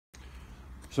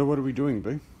So what are we doing,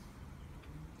 Boo?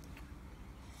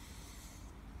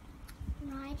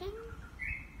 Riding?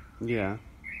 Yeah.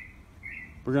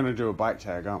 We're going to do a bike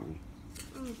tag, aren't we?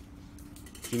 Mm.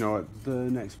 Do you know what the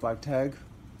next bike tag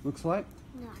looks like?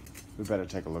 No. We better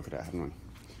take a look at it, haven't we?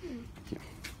 Mm. Yeah.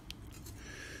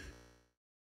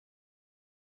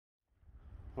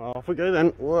 Well, off we go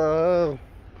then. Whoa!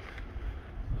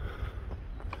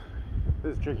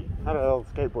 This is tricky. How do all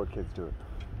skateboard kids do it?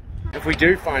 If we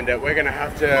do find it, we're going to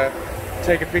have to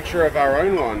take a picture of our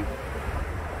own one.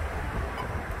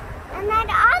 And then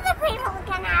other people are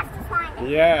going to have to find it.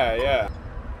 Yeah, yeah.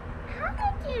 How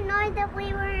did you know that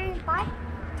we were in bike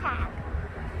tag?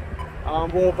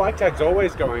 Well, bike tag's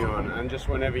always going on, and just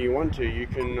whenever you want to, you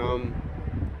can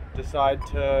decide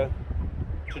to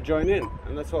join in,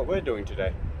 and that's what we're doing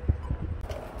today.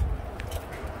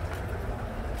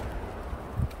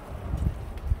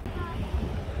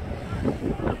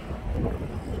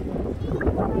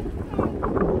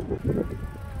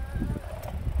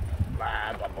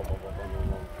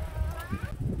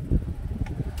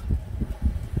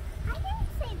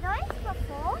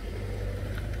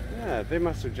 Yeah, they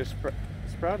must have just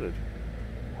sprouted.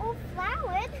 Or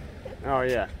flowered. Oh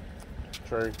yeah,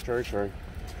 true, true, true.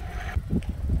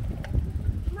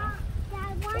 Mom,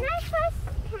 Dad, when I first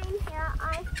came here,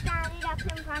 I started up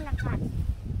in front of that.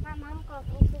 My mom got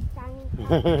me to stand in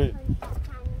front of that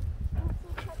and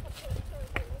she took a picture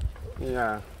of me.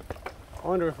 Yeah. I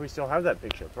wonder if we still have that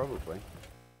picture, probably.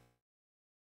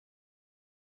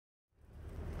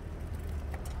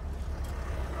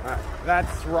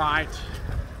 That's right.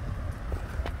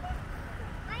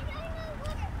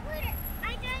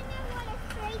 I don't know what a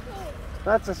street is.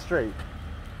 That's a street.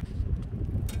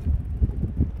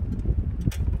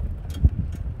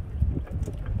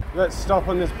 Let's stop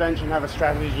on this bench and have a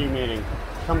strategy meeting.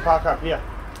 Come park up here.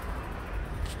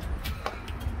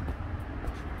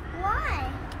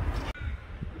 Why?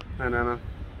 Hi, Nana.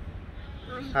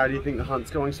 How do you think the hunt's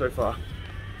going so far?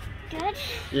 Good.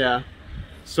 Yeah.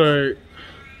 So,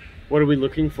 what are we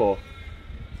looking for?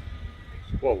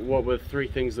 What were three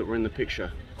things that were in the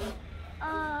picture?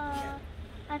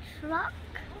 A truck.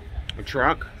 A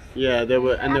truck? Yeah, there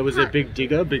was a big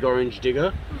digger, big orange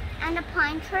digger. And a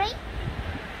pine tree.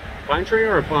 Pine tree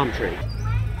or a palm tree?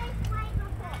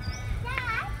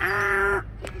 Dad,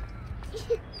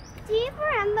 do you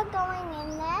remember going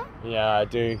in there? Yeah, I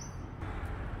do.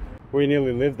 We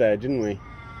nearly lived there, didn't we?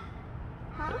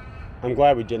 Huh? I'm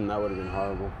glad we didn't, that would have been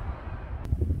horrible.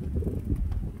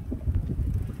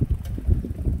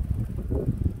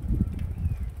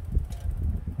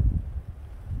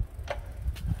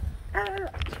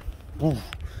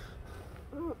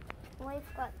 We've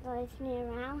got those near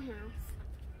our house.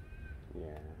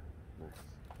 Yeah, nice.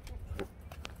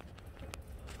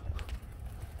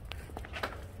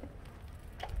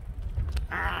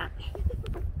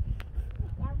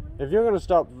 If you're going to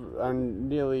stop and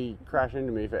nearly crash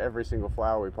into me for every single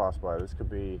flower we pass by, this could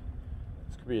be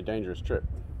a dangerous trip.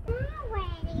 Where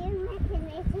do you reckon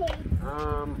this is?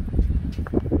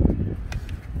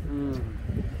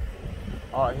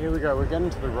 Oh, here we go. We're getting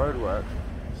to the roadwork.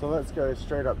 So let's go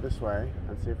straight up this way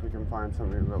and see if we can find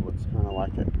something that looks kind of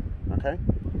like it. Okay?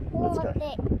 Let's go.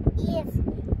 There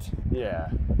isn't. Yeah.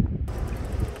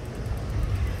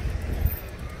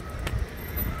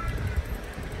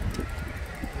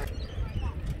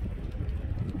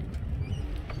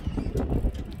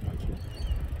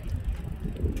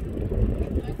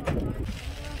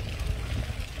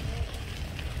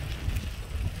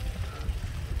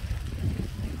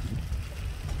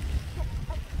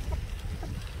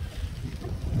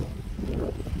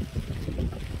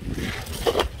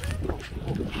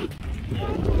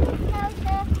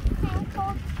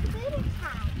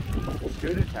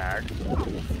 Scooter tag?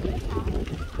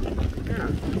 Yeah.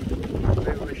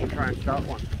 Maybe we should try and start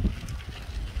one.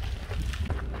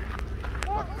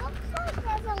 Well, it looks like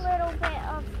there's a little bit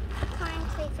of pine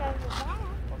trees over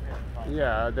there.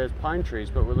 Yeah, there's pine trees,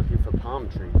 but we're looking for palm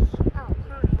trees. Oh,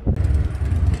 pine.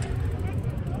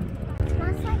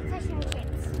 Smells like fish and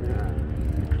chips. Yeah.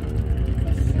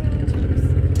 Fish and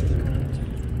chips.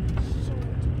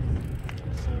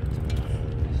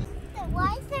 So why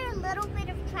is there a little bit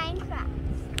of train tracks?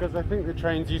 Because I think the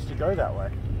trains used to go that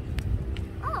way.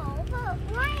 Oh, but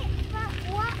why? But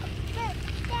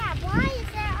Dad, why is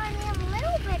there only a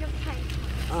little bit of train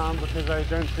tracks? Because I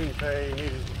don't think they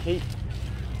needed to keep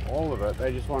all of it.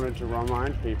 They just wanted to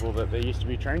remind people that there used to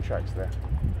be train tracks there.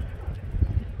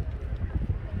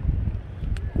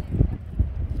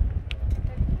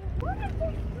 What is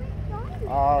this street going?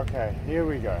 Oh, okay, here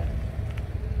we go.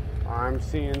 I'm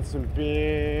seeing some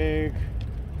big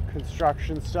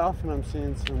construction stuff, and I'm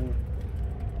seeing some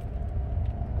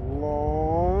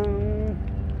lawn.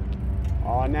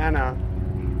 Oh, Nana.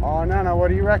 Oh, Nana, what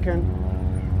do you reckon?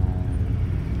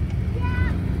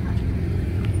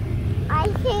 I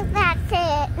think that's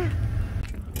it.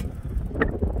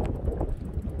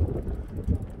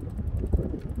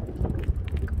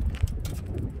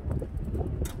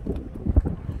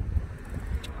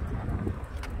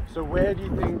 So where do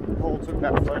you think Paul took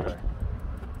that photo?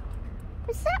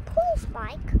 Is that Paul's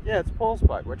bike? Yeah, it's Paul's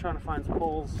bike. We're trying to find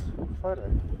Paul's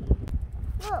photo.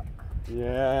 Look.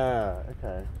 Yeah,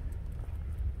 okay.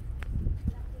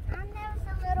 And there's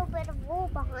a little bit of wall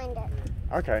behind it.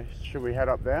 Okay, should we head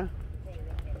up there?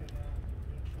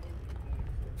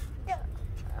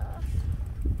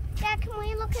 Dad, can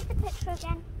we look at the picture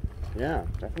again? Yeah,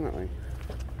 definitely.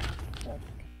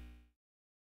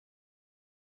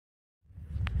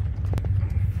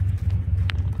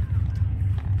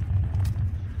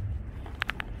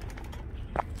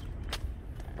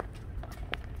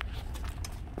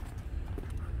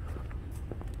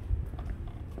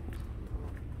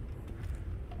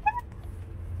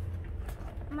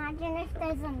 Imagine if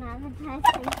there's another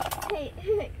person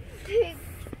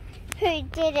who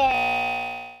did it.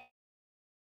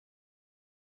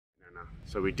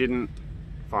 So we didn't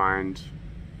find...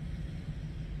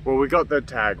 Well, we got the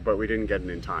tag, but we didn't get it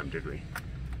in time, did we?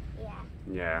 Yeah.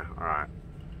 Yeah, alright.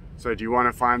 So do you want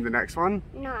to find the next one?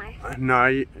 No.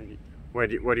 No. What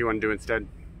do you want to do instead?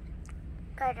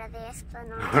 Go to the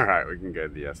Esplanade. Alright, we can go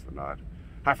to the Esplanade.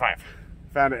 High five.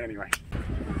 Found it anyway.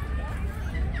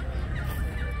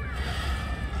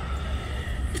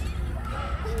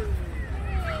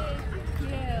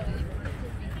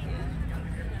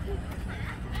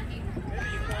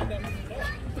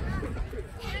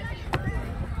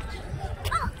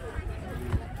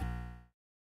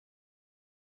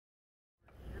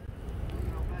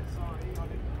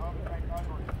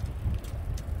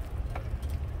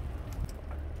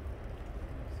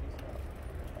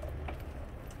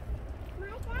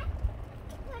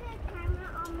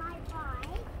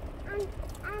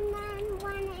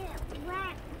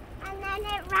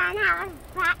 Ran out of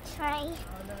battery.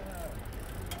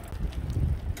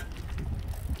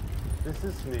 This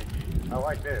is sneaky. I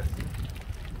like this.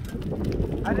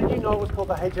 How did you know it was called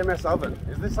the HMS oven?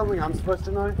 Is this something I'm supposed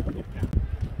to know?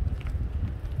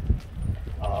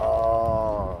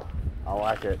 Oh, I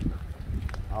like it.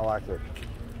 I like it.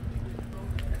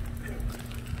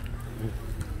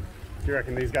 Do you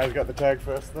reckon these guys got the tag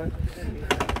first though?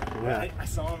 Yeah. I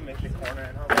saw him make the corner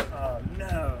and I was like, oh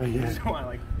no. Yeah. So I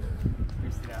like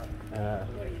boosted out.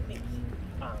 What do you think?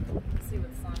 Let's see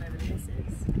what sign over this is.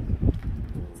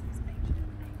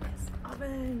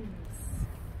 Ovens.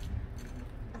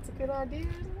 That's a good idea,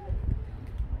 isn't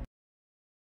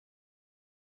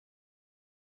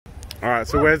it? Alright,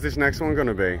 so where's this next one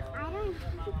gonna be? I don't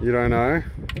know. You don't know?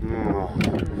 Oh.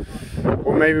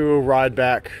 Well, maybe we'll ride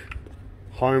back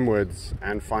homewards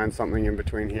and find something in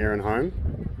between here and home.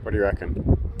 What do you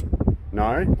reckon?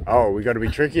 No? Oh, we got to be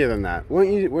trickier than that.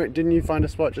 Didn't you find a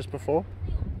spot just before?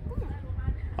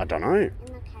 I don't know. In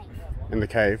the cave. In the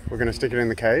cave. We're going to stick it in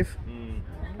the cave?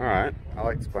 Alright, I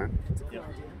like this plan.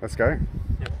 Let's go.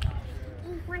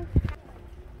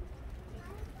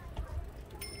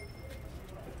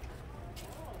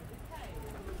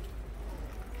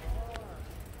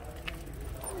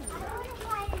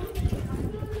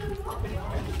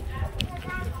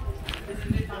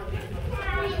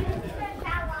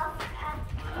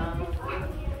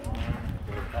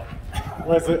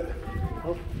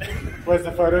 Where's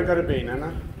the photo got to be,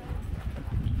 Nana?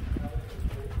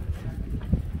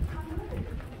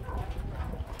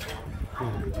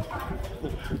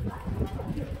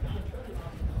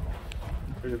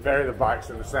 We can bury the bikes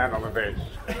in the sand on the beach.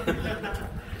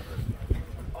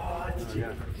 Oh, did you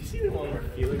see the one where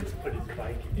Felix put his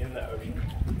bike in the ocean?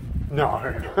 No.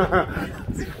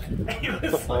 He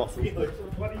was like, Felix,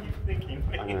 what are you thinking,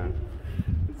 man?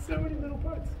 There's so many little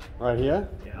parts. Right here?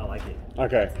 Yeah, I like it.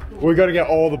 Okay. We got to get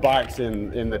all the bikes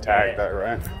in the tag though,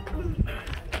 right?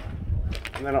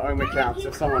 And then it only counts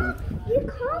if someone... You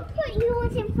can't put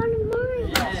yours in front of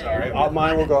mine. Oh, sorry.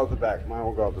 Mine will go up the back. Mine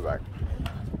will go up the back.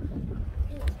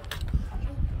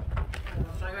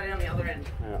 Should I go down the other end?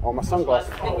 Yeah. Oh, my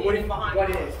sunglasses. Oh, what is?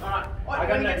 Alright. I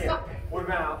got an idea. What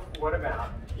about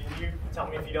you tell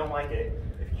me if you don't like it,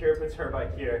 if Kira puts her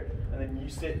bike here, and then you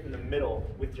sit in the middle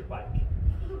with your bike.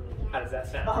 How does that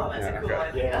sound? Oh, that's a cool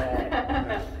idea.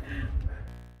 Yeah.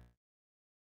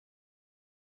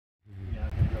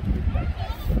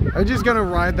 Are you just going to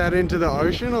ride that into the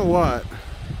ocean or what?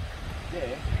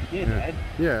 Yeah, Dad.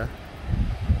 Yeah.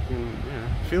 Yeah.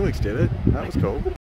 Felix did it. That was cool.